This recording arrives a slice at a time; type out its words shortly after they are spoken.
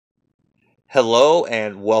Hello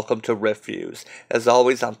and welcome to Riff Views. As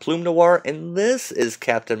always, I'm Plume Noir, and this is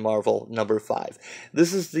Captain Marvel number 5.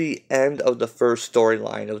 This is the end of the first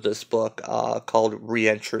storyline of this book called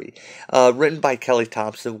Reentry, written by Kelly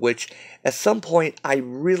Thompson, which at some point I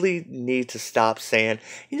really need to stop saying,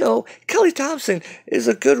 Kelly Thompson is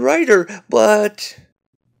a good writer, but...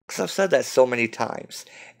 because I've said that so many times.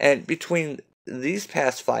 And between these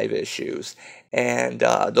past 5 issues and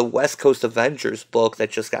the West Coast Avengers book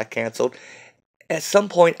that just got canceled, at some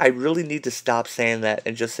point I really need to stop saying that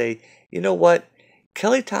and just say, you know what?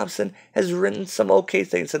 Kelly Thompson has written some okay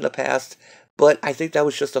things in the past, but I think that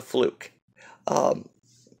was just a fluke. Um,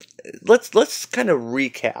 let's kind of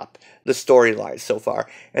recap the storyline so far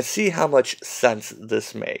and see how much sense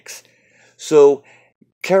this makes. So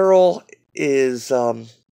Carol is uh,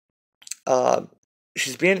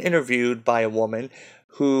 she's being interviewed by a woman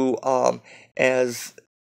who, as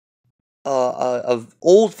a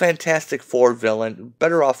old Fantastic Four villain,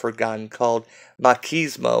 better off forgotten, called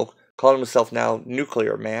Machismo, calling himself now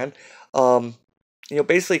Nuclear Man,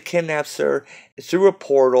 basically kidnaps her through a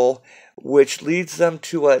portal, which leads them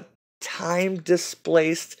to a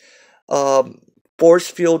time-displaced force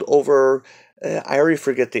field over, I already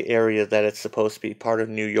forget the area that it's supposed to be, part of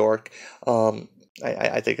New York.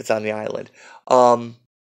 I think it's on the island.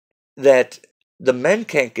 That the men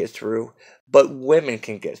can't get through, but women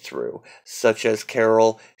can get through, such as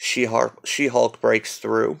Carol, She-Hulk breaks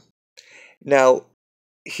through. Now,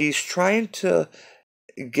 he's trying to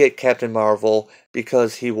get Captain Marvel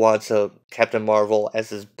because he wants a Captain Marvel as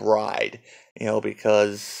his bride,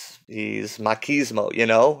 because he's machismo,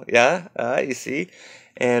 yeah, you see,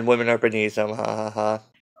 and women are beneath him, ha ha ha.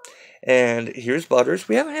 And here's Butters.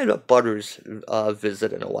 We haven't had a Butters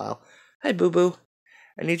visit in a while. Hi, Boo Boo.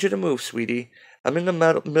 I need you to move, sweetie. I'm in the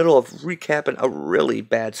middle of recapping a really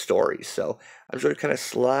bad story, so I'm just going to kind of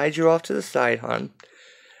slide you off to the side, hon.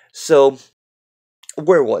 So,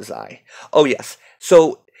 where was I? Oh, yes.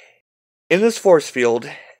 So, in this force field,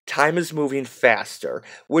 time is moving faster,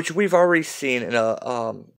 which we've already seen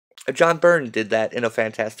in John Byrne did that in a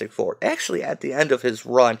Fantastic Four. Actually, at the end of his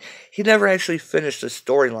run, he never actually finished the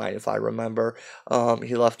storyline, if I remember.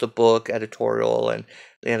 He left a book, editorial, and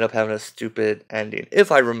they ended up having a stupid ending,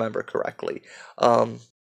 if I remember correctly.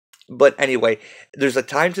 But anyway, there's a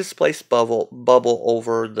time-displaced bubble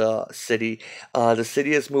over the city. The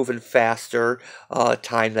city is moving faster,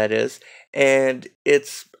 time that is, and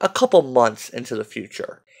it's a couple months into the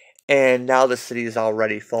future. And now the city is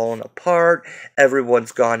already falling apart.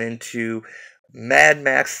 Everyone's gone into Mad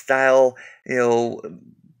Max style,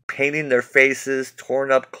 painting their faces,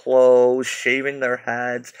 torn up clothes, shaving their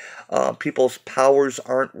heads. People's powers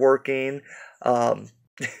aren't working. Now,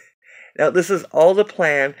 this is all the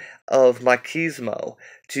plan of Machismo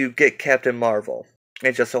to get Captain Marvel.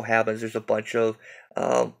 It just so happens there's a bunch of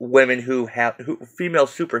women female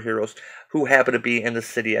superheroes who happen to be in the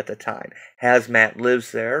city at the time. Hazmat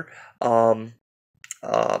lives there.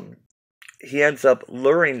 He ends up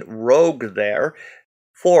luring Rogue there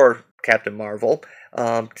for Captain Marvel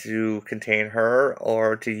to contain her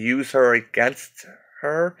or to use her against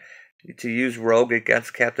her, to use Rogue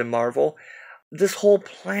against Captain Marvel. This whole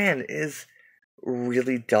plan is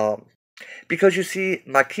really dumb. Because you see,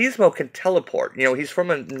 Machismo can teleport. He's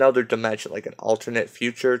from another dimension, like an alternate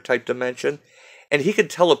future type dimension. And he can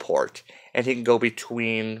teleport. And he can go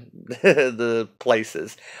between the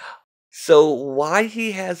places. So why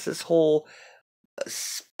he has this whole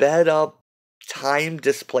sped up time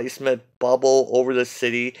displacement bubble over the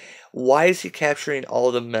city? Why is he capturing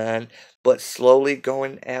all the men, but slowly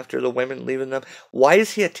going after the women, leaving them? Why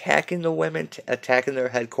is he attacking the women, attacking their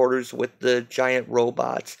headquarters with the giant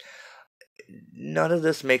robots? None of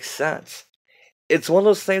this makes sense. It's one of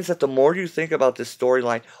those things that the more you think about this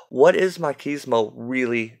storyline, what is Machismo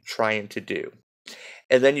really trying to do?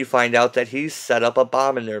 And then you find out that he's set up a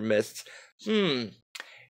bomb in their midst.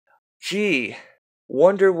 Gee,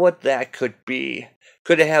 wonder what that could be.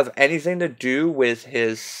 Could it have anything to do with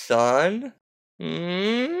his son?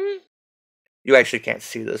 You actually can't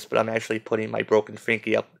see this, but I'm actually putting my broken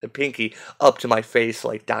pinky up to my face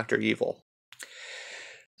like Dr. Evil.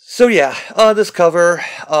 So yeah, this cover,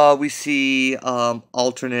 we see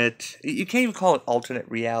alternate, you can't even call it alternate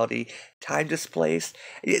reality, time displaced.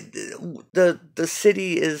 The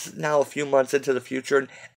city is now a few months into the future and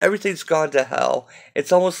everything's gone to hell.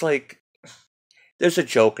 It's almost like there's a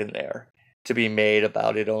joke in there to be made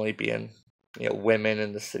about it only being, women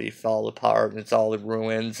in the city fall apart and it's all in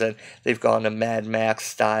ruins and they've gone to Mad Max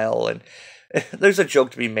style, and there's a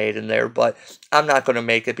joke to be made in there, but I'm not going to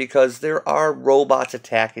make it because there are robots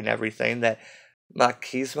attacking everything that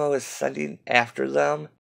Machismo is sending after them.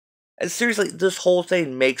 And seriously, this whole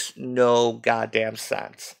thing makes no goddamn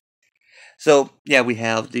sense. So, yeah, we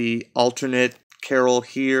have the alternate Carol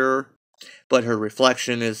here, but her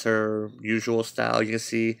reflection is her usual style. You can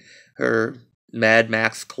see her Mad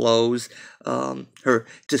Max clothes, her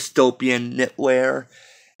dystopian knitwear.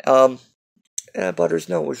 Butters,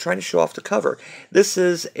 no, we're trying to show off the cover. This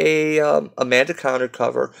is a Amanda Conner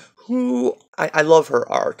cover, who I love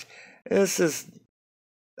her art. This is,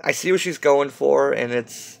 I see what she's going for, and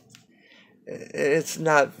it's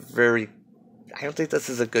not very, I don't think this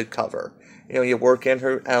is a good cover. You know, you work in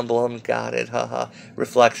her emblem, got it, haha.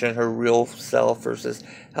 Reflection, her real self versus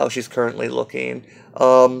how she's currently looking.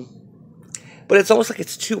 But it's almost like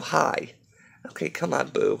it's too high. Okay, come on,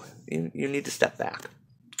 boo. You need to step back.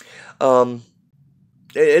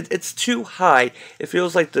 It's too high. It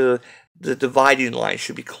feels like the dividing line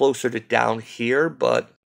should be closer to down here,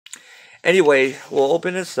 but anyway, we'll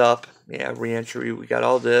open this up. Yeah, re-entry, we got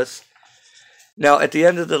all this. Now, at the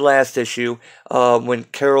end of the last issue, when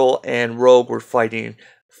Carol and Rogue were fighting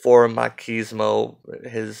for Machismo,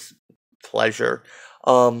 his pleasure,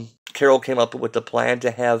 Carol came up with the plan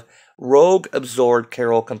to have Rogue absorb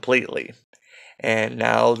Carol completely. And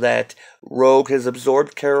now that Rogue has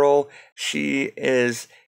absorbed Carol, she is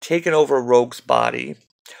taken over Rogue's body.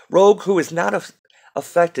 Rogue, who is not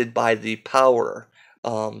affected by the power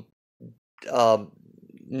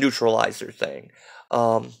neutralizer thing.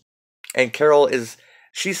 And Carol is,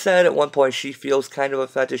 she said at one point she feels kind of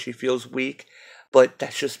affected, she feels weak, but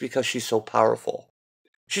that's just because she's so powerful.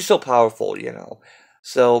 She's so powerful, you know.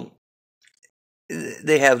 So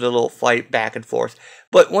they have the little fight back and forth.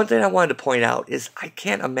 But one thing I wanted to point out is I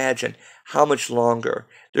can't imagine how much longer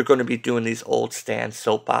they're going to be doing these old Stan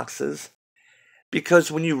soapboxes.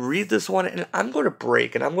 Because when you read this one, and I'm going to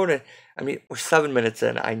break, and I mean, we're 7 minutes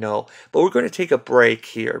in, I know, but we're going to take a break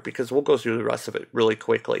here because we'll go through the rest of it really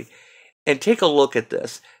quickly and take a look at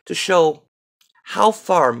this to show how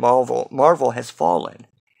far Marvel has fallen.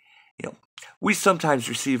 You know, we sometimes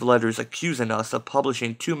receive letters accusing us of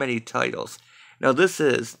publishing too many titles. Now, this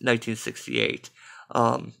is 1968.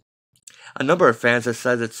 A number of fans have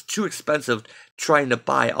said it's too expensive trying to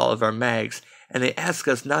buy all of our mags, and they ask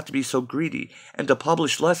us not to be so greedy and to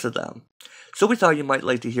publish less of them. So we thought you might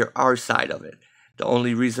like to hear our side of it. The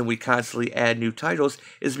only reason we constantly add new titles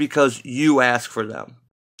is because you ask for them.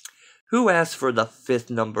 Who asked for the 5th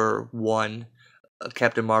 #1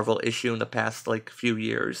 Captain Marvel issue in the past, few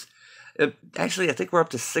years? Actually, I think we're up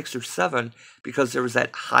to 6 or 7 because there was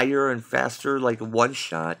that higher and faster,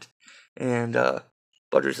 one-shot. And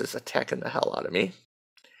Butters is attacking the hell out of me.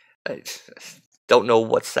 I don't know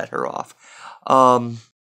what set her off.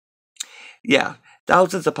 Yeah,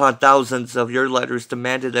 thousands upon thousands of your letters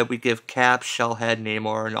demanded that we give Cap, Shellhead,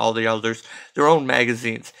 Namor, and all the others their own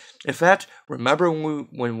magazines. In fact, remember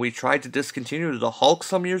when we tried to discontinue the Hulk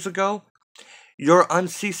some years ago? Your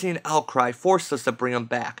unceasing outcry forced us to bring them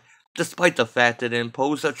back, despite the fact that it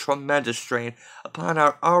imposed a tremendous strain upon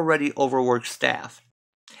our already overworked staff.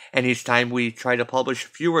 And each time we try to publish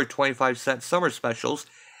fewer 25-cent summer specials,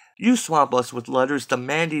 you swamp us with letters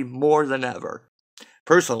demanding more than ever.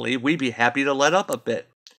 Personally, we'd be happy to let up a bit.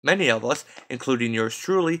 Many of us, including yours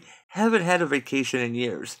truly, haven't had a vacation in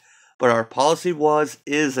years, but our policy was,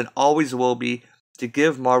 is, and always will be to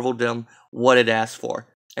give Marveldom what it asked for,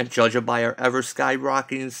 and judging by our ever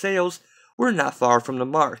skyrocketing sales, we're not far from the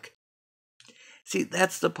mark. See,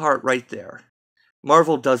 that's the part right there.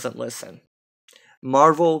 Marvel doesn't listen.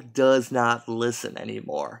 Marvel does not listen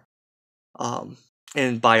anymore.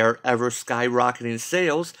 And by our ever skyrocketing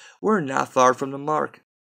sales, we're not far from the mark.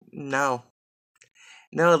 No,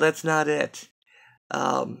 that's not it.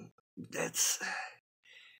 That's,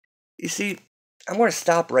 you see, I'm going to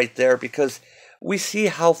stop right there because we see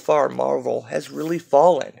how far Marvel has really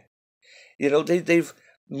fallen. You know, they've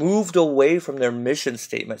moved away from their mission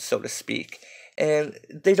statement, so to speak, and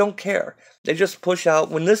they don't care. They just push out,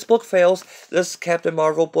 when this book fails, this Captain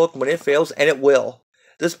Marvel book, when it fails, and it will,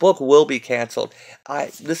 this book will be canceled.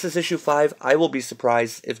 This is issue 5. I will be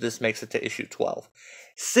surprised if this makes it to issue 12.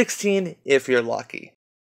 16 if you're lucky.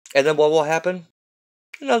 And then what will happen?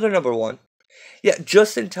 Another #1. Yeah,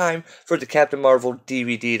 just in time for the Captain Marvel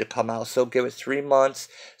DVD to come out. So give it 3 months.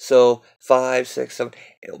 So 5, 6, 7.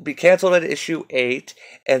 It'll be canceled at issue 8.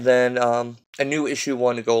 And then a new issue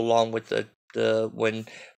 1 to go along with when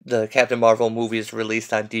the Captain Marvel movie is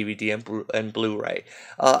released on DVD and Blu-ray.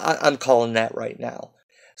 I'm calling that right now.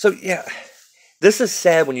 So yeah, this is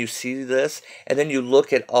sad when you see this, and then you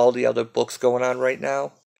look at all the other books going on right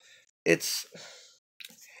now. It's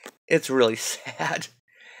really sad.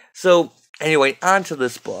 So anyway, on to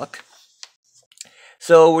this book.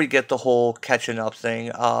 So we get the whole catching up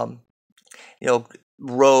thing.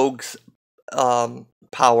 Rogue's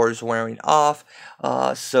powers wearing off.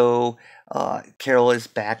 So Carol is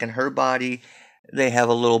back in her body. They have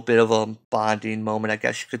a little bit of a bonding moment, I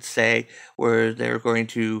guess you could say, where they're going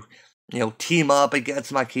to, team up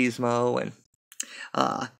against Machismo. And,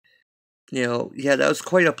 yeah, that was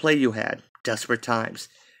quite a play you had. Desperate times.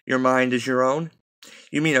 Your mind is your own?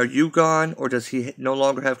 You mean, are you gone, or does he no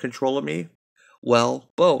longer have control of me? Well,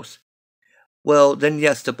 both. Well, then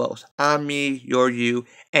yes to both. I'm me, you're you,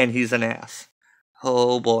 and he's an ass.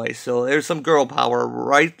 Oh boy, so there's some girl power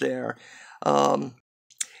right there. What'd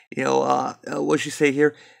she say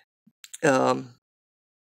here? Um,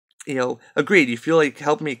 agreed. You feel like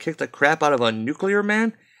helping me kick the crap out of a nuclear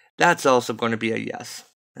man? That's also going to be a yes.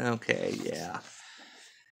 Okay, yeah.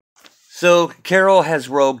 So Carol has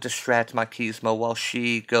Rogue distract Machismo while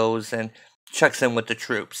she goes and checks in with the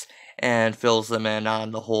troops and fills them in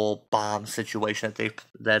on the whole bomb situation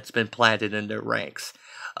that's been planted in their ranks.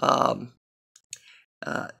 Um,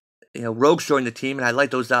 Rogue's joined the team, and I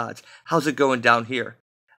like those odds. How's it going down here?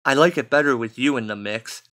 I like it better with you in the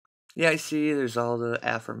mix. Yeah, I see. There's all the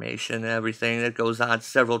affirmation and everything that goes on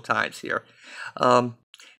several times here.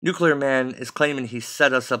 Nuclear Man is claiming he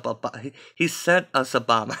set us up he set us a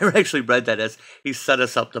bomb. I actually read that as he set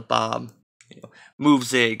us up the bomb. Move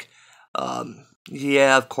Zig.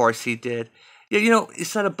 Yeah, of course he did. Yeah, he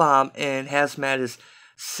set a bomb, and Hazmat is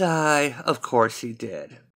sigh. Of course he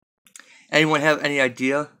did. Anyone have any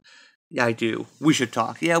idea? Yeah, I do. We should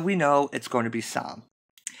talk. Yeah, we know it's going to be Sam.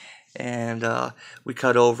 And we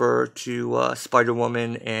cut over to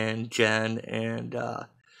Spider-Woman and Jen and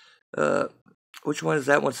which one is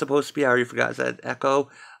that one supposed to be? I already forgot. Is that Echo?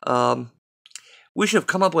 We should have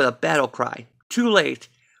come up with a battle cry. Too late.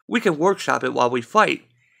 We can workshop it while we fight.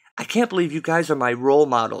 I can't believe you guys are my role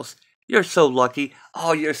models. You're so lucky.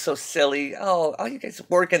 Oh, you're so silly. Oh, you guys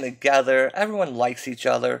working together. Everyone likes each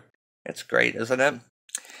other. It's great, isn't it?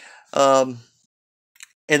 And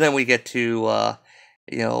then we get to,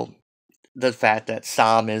 the fact that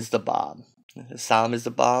Sam is the bomb. Sam is the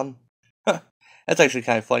bomb? Huh. That's actually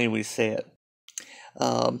kind of funny when you say it.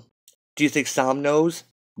 Do you think Sam knows?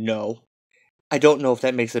 No. I don't know if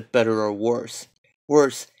that makes it better or worse.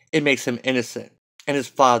 Worse, it makes him innocent. And his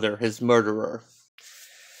father, his murderer.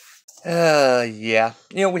 Yeah.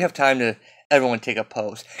 We have time to everyone take a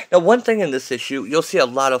pose. Now, one thing in this issue, you'll see a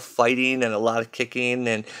lot of fighting and a lot of kicking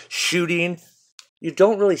and shooting. You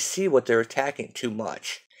don't really see what they're attacking too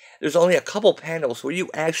much. There's only a couple panels where you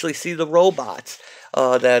actually see the robots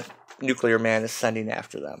that Nuclear Man is sending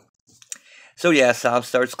after them. So yeah, Sam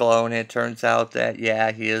starts glowing, and it turns out that,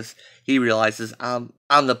 yeah, he realizes, I'm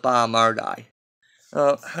the bomb, aren't I?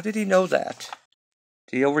 How did he know that?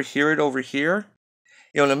 Did he overhear it over here?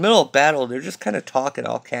 In the middle of battle, they're just kind of talking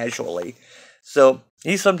all casually. So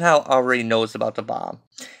he somehow already knows about the bomb.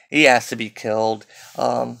 He has to be killed,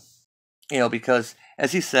 because,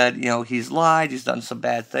 as he said, he's lied, he's done some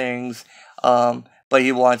bad things, but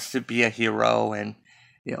he wants to be a hero, and,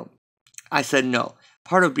 I said no.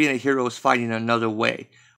 Part of being a hero is finding another way.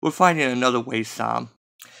 We're finding another way, Sam.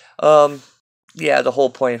 Yeah, the whole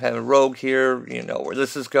point of having Rogue here, where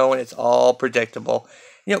this is going, it's all predictable.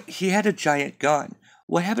 He had a giant gun.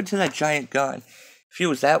 What happened to that giant gun? If he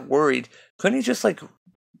was that worried, couldn't he just,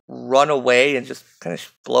 run away and just kind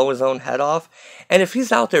of blow his own head off? And if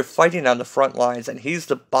he's out there fighting on the front lines and he's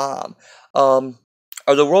the bomb, are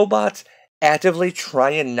the robots actively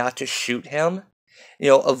trying not to shoot him?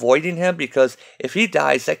 Avoiding him? Because if he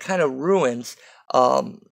dies, that kind of ruins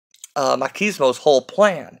Machismo's whole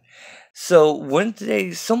plan. So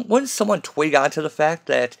wouldn't someone twig onto the fact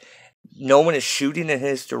that no one is shooting in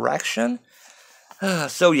his direction?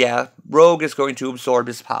 So yeah, Rogue is going to absorb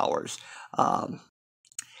his powers.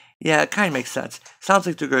 Yeah, it kind of makes sense. Sounds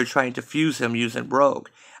like they're going to try and defuse him using Rogue.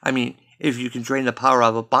 I mean, if you can drain the power out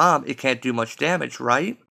of a bomb, it can't do much damage,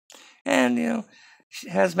 right? And,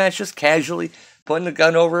 Hazmat's just casually putting the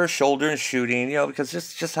gun over her shoulder and shooting, because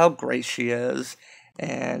just how great she is.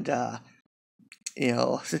 And,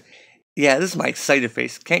 yeah, this is my excited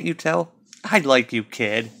face. Can't you tell? I like you,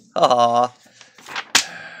 kid. Aww.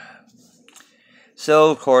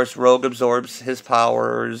 So, of course, Rogue absorbs his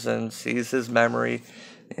powers and sees his memory,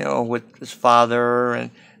 with his father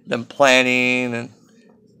and them planning and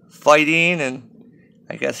fighting. And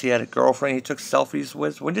I guess he had a girlfriend he took selfies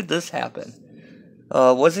with. When did this happen?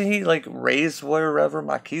 Wasn't he, raised wherever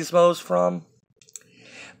Machismo's from?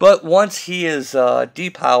 But once he is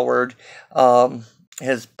depowered,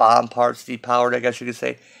 his bomb parts depowered, I guess you could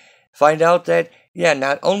say, find out that, yeah,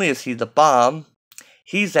 not only is he the bomb,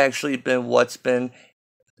 he's actually been what's been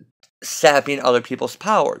sapping other people's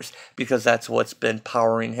powers, because that's what's been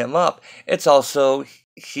powering him up. It's also,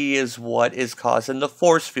 he is what is causing the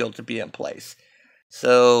force field to be in place.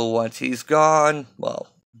 So once he's gone, well,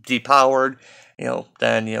 depowered,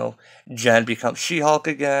 then, Jen becomes She-Hulk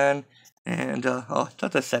again. And, oh, I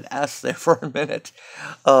thought that said S there for a minute.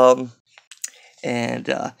 Um,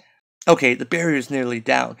 and, okay, the barrier's nearly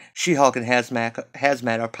down. She-Hulk and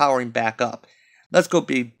Hazmat are powering back up. Let's go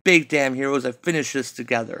be big damn heroes and finish this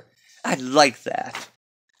together. I like that.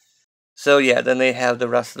 So yeah, then they have the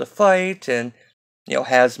rest of the fight, and,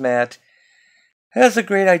 Hazmat has a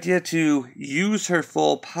great idea to use her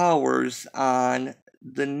full powers on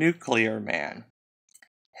the Nuclear Man.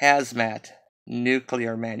 Hazmat,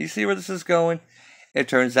 Nuclear Man. You see where this is going? It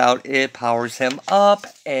turns out it powers him up,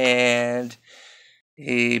 and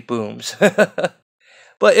he booms. But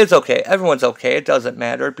it's okay. Everyone's okay. It doesn't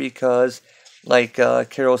matter because, like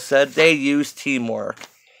Carol said, they use teamwork.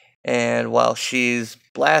 And while she's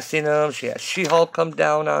blasting him, she has She-Hulk come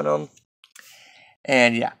down on him.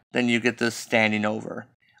 And yeah, then you get this standing over.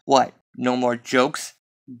 What? No more jokes?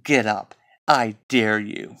 Get up. I dare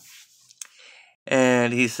you.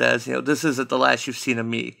 And he says, this isn't the last you've seen of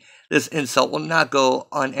me. This insult will not go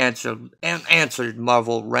unanswered,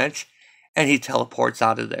 Marvel Wrench. And he teleports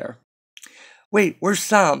out of there. Wait, where's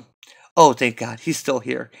Sam? Oh, thank God, he's still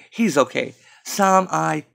here. He's okay. Sam,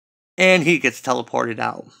 and he gets teleported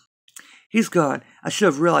out. He's gone. I should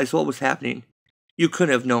have realized what was happening. You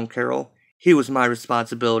couldn't have known, Carol. He was my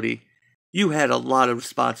responsibility. You had a lot of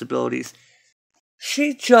responsibilities.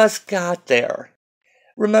 She just got there.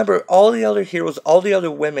 Remember, all the other heroes, all the other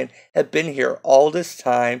women have been here all this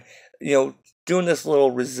time, doing this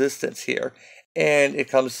little resistance here. And it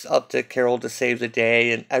comes up to Carol to save the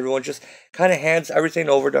day, and everyone just kind of hands everything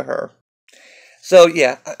over to her. So,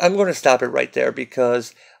 yeah, I'm going to stop it right there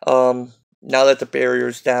because now that the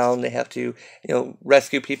barrier's down, they have to,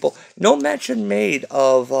 rescue people. No mention made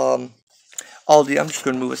of I'm just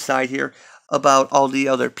going to move aside here, about all the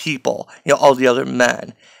other people, all the other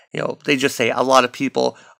men. They just say a lot of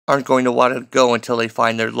people aren't going to want to go until they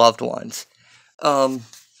find their loved ones.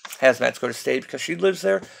 Hazmat's going to stay because she lives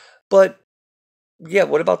there, but yeah,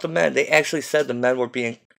 what about the men? They actually said the men were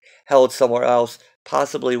being held somewhere else,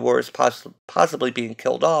 possibly worse, possibly being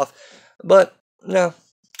killed off. But no,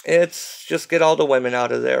 it's just get all the women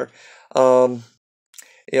out of there.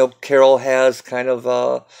 Carol has kind of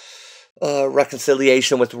a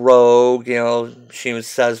reconciliation with Rogue. She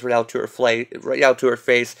says right out to her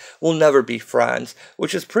face, we'll never be friends,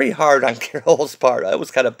 which is pretty hard on Carol's part. That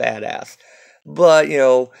was kind of badass. But,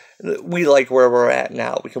 we like where we're at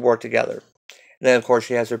now. We can work together. And then, of course,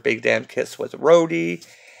 she has her big damn kiss with Rhodey.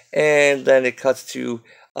 And then it cuts to...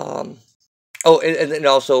 and then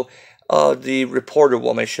also the reporter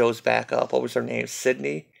woman shows back up. What was her name?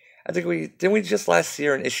 Sydney? I think didn't we just last see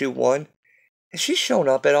her in issue 1? Has she shown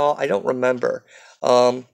up at all? I don't remember.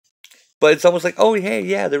 But it's almost like, oh, hey,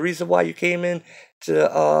 yeah, the reason why you came in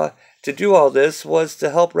to do all this was to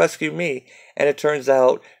help rescue me. And it turns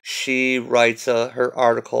out she writes her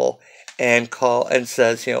article and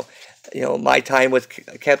says, my time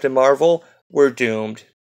with Captain Marvel, we're doomed.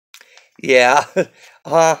 Yeah.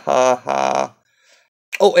 Ha ha ha.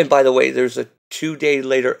 Oh, and by the way, there's a 2-day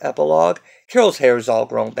later epilogue. Carol's hair is all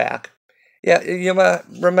grown back. Yeah, you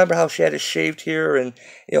remember how she had it shaved here and,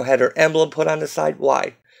 had her emblem put on the side?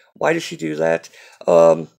 Why? Why did she do that?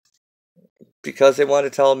 Because they want to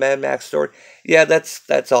tell a Mad Max story. Yeah,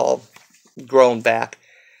 that's all grown back.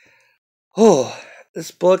 Oh,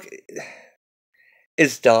 this book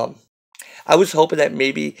is dumb. I was hoping that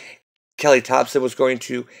maybe Kelly Thompson was going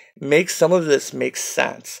to make some of this make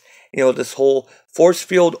sense. This whole force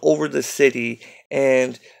field over the city,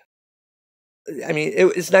 and I mean,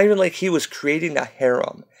 it's not even like he was creating a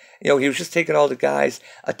harem. He was just taking all the guys,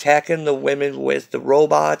 attacking the women with the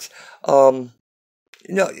robots.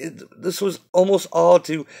 This was almost all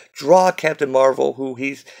to draw Captain Marvel, who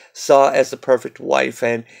he saw as the perfect wife,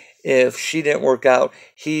 and if she didn't work out,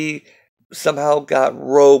 he somehow got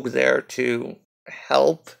Rogue there to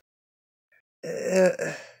help.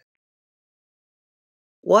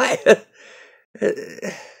 Why?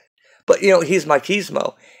 But, he's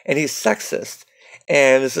machismo, and he's sexist,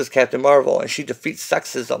 and this is Captain Marvel, and she defeats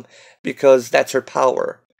sexism because that's her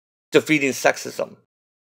power, defeating sexism,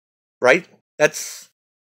 right? This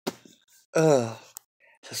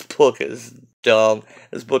book is dumb.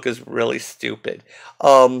 This book is really stupid.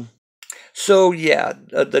 So, yeah,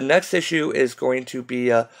 the next issue is going to be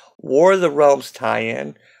a War of the Realms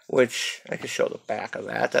tie-in, which I can show the back of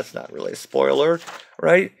that. That's not really a spoiler,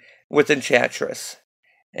 right? With Enchantress.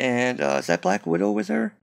 And is that Black Widow with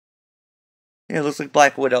her? Yeah, it looks like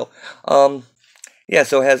Black Widow. Yeah,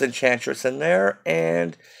 so it has Enchantress in there,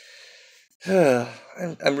 and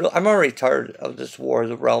I'm already tired of this War of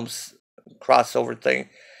the Realms crossover thing.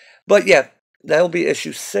 But yeah, that'll be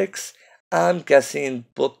issue 6. I'm guessing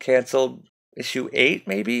book canceled issue 8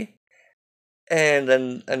 maybe, and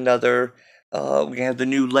then another. We have the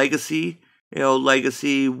new Legacy,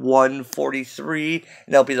 Legacy 143,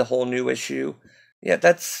 and that'll be the whole new issue. Yeah,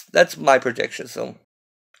 that's my prediction. So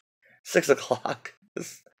 6 o'clock.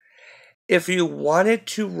 If you wanted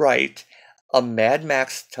to write a Mad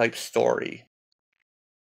Max type story,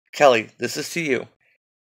 Kelly, this is to you.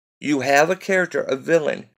 You have a character, a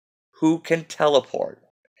villain, who can teleport.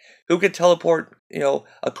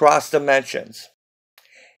 Across dimensions.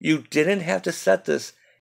 You didn't have to set this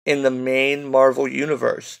in the main Marvel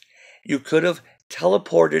universe. You could have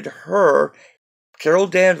teleported her, Carol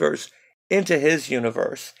Danvers, into his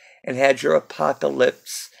universe and had your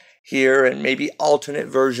apocalypse here and maybe alternate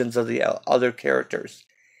versions of the other characters.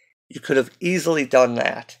 You could have easily done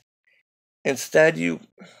that. Instead, and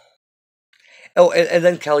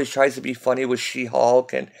then Kelly tries to be funny with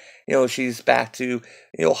She-Hulk, and she's back to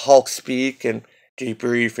Hulk speak and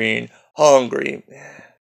debriefing, hungry.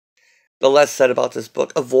 The less said about this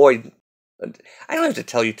book, avoid. I don't have to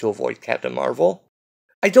tell you to avoid Captain Marvel.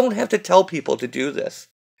 I don't have to tell people to do this.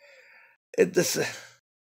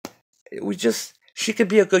 She could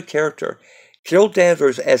be a good character. Carol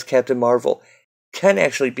Danvers as Captain Marvel can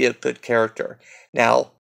actually be a good character.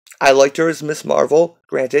 Now, I liked her as Miss Marvel,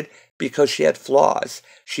 granted, because she had flaws.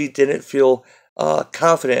 She didn't feel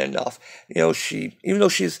confident enough. Even though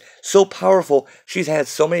she's so powerful, she's had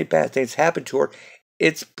so many bad things happen to her.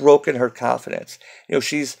 It's broken her confidence.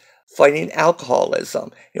 She's fighting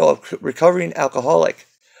alcoholism. A recovering alcoholic.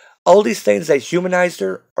 All these things that humanized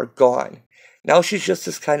her are gone. Now she's just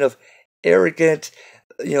this kind of arrogant,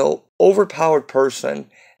 overpowered person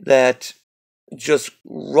that just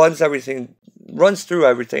runs through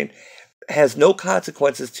everything, has no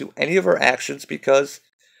consequences to any of her actions because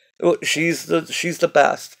she's the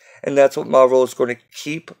best, and that's what Marvel is going to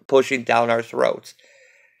keep pushing down our throats.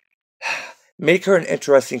 Make her an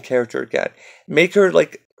interesting character again. Make her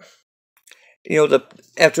like,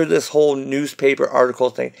 after this whole newspaper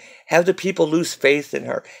article thing, have the people lose faith in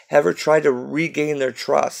her. Have her try to regain their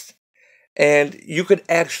trust. And you could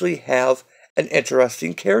actually have an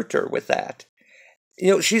interesting character with that.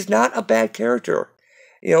 She's not a bad character.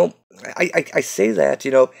 I say that,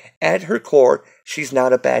 at her core, she's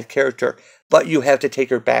not a bad character. But you have to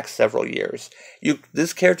take her back several years.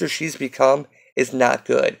 This character she's become is not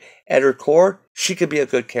good. At her core, she could be a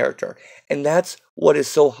good character. And that's what is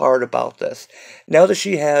so hard about this. Now that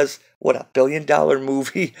she has, a $1 billion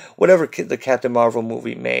movie, whatever the Captain Marvel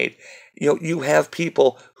movie made, you have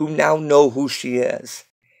people who now know who she is.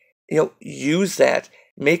 Use that.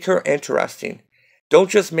 Make her interesting. Don't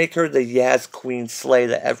just make her the Yaz Queen Slay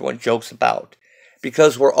that everyone jokes about.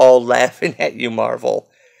 Because we're all laughing at you, Marvel.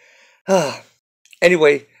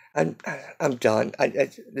 Anyway, I'm done.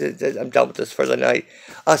 I'm done with this for the night.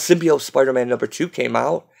 Symbiote Spider-Man #2 came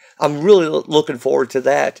out. I'm really looking forward to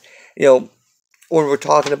that. When we're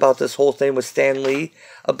talking about this whole thing with Stan Lee,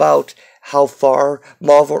 about how far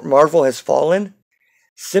Marvel has fallen,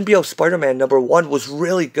 Symbiote Spider-Man #1 was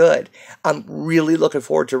really good. I'm really looking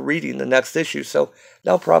forward to reading the next issue, so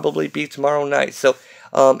that'll probably be tomorrow night. So,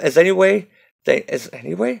 anyway, it's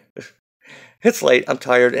late, I'm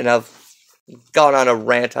tired, and I've gone on a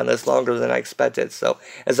rant on this longer than I expected. So,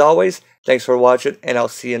 as always, thanks for watching, and I'll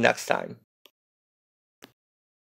see you next time.